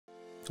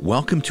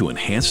Welcome to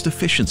enhanced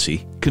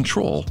efficiency,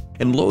 control,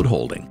 and load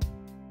holding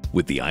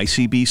with the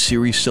ICB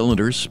Series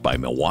cylinders by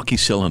Milwaukee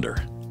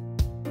Cylinder.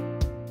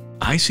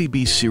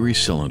 ICB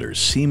Series cylinders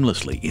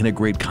seamlessly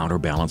integrate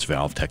counterbalance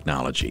valve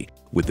technology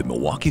with the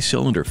Milwaukee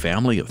Cylinder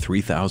family of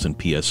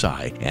 3000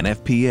 PSI and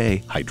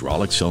FPA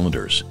hydraulic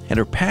cylinders and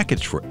are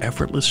packaged for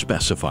effortless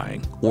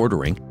specifying,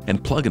 ordering,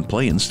 and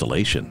plug-and-play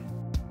installation.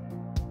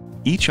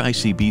 Each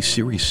ICB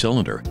Series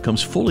cylinder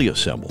comes fully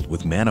assembled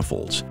with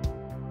manifolds,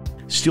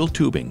 steel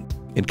tubing,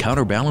 and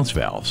counterbalance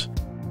valves.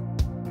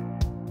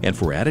 And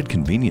for added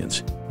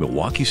convenience,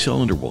 Milwaukee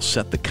Cylinder will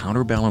set the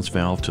counterbalance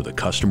valve to the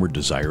customer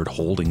desired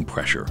holding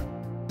pressure,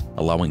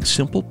 allowing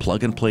simple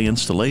plug-and-play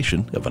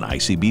installation of an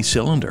ICB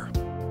cylinder.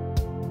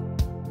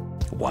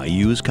 Why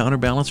use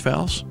counterbalance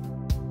valves?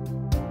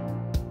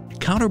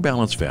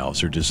 Counterbalance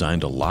valves are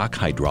designed to lock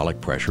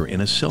hydraulic pressure in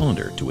a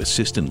cylinder to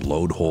assist in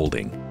load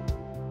holding,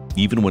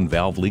 even when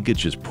valve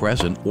leakage is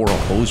present or a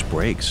hose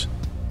breaks.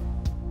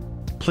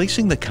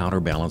 Placing the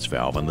counterbalance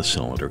valve on the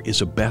cylinder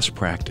is a best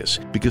practice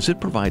because it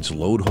provides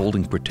load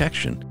holding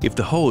protection if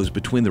the hose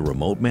between the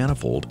remote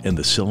manifold and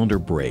the cylinder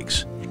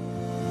breaks.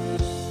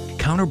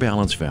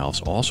 Counterbalance valves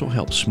also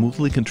help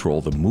smoothly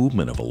control the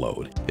movement of a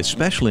load,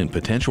 especially in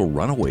potential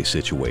runaway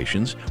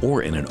situations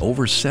or in an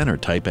over-center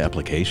type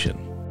application.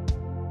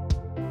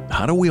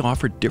 How do we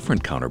offer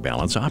different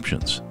counterbalance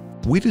options?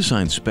 We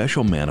design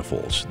special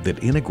manifolds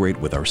that integrate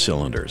with our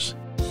cylinders.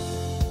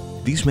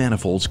 These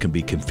manifolds can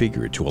be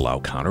configured to allow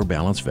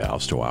counterbalance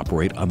valves to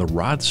operate on the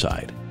rod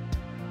side,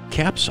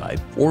 cap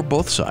side, or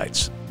both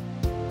sides.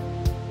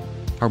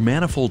 Our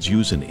manifolds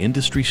use an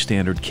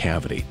industry-standard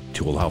cavity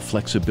to allow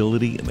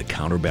flexibility in the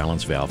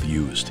counterbalance valve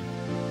used.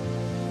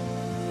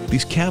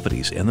 These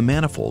cavities and the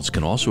manifolds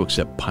can also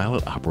accept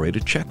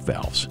pilot-operated check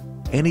valves.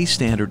 Any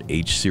standard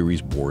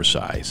H-Series bore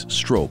size,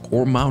 stroke,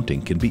 or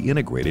mounting can be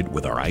integrated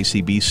with our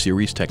ICB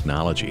Series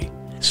technology.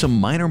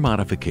 Some minor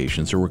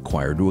modifications are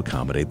required to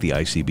accommodate the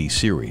ICB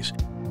Series,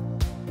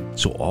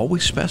 so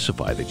always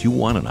specify that you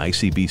want an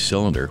ICB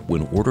cylinder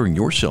when ordering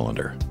your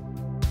cylinder.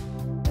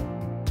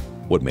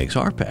 What makes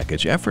our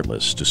package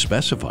effortless to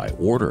specify,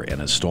 order, and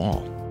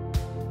install?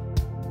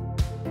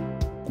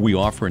 We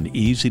offer an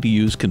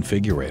easy-to-use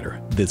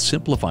configurator that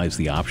simplifies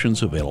the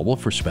options available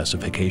for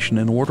specification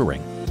and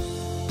ordering,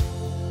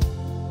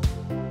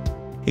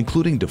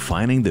 including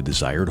defining the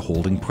desired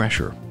holding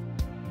pressure.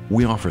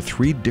 We offer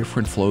 3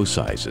 different flow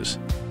sizes: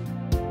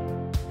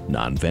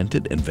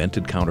 non-vented and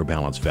vented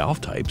counterbalance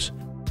valve types,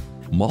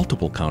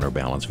 multiple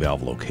counterbalance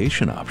valve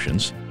location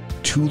options,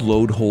 2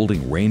 load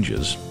holding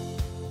ranges,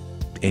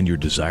 and your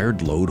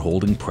desired load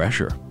holding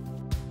pressure.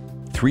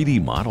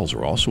 3D models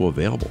are also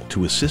available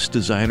to assist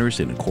designers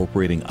in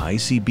incorporating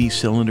ICB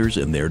cylinders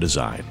in their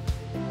design.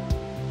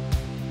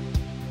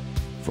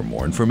 For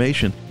more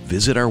information,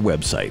 visit our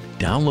website,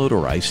 download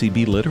our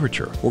ICB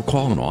literature, or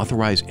call an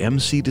authorized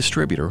MC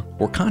distributor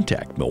or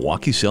contact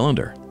Milwaukee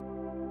Cylinder.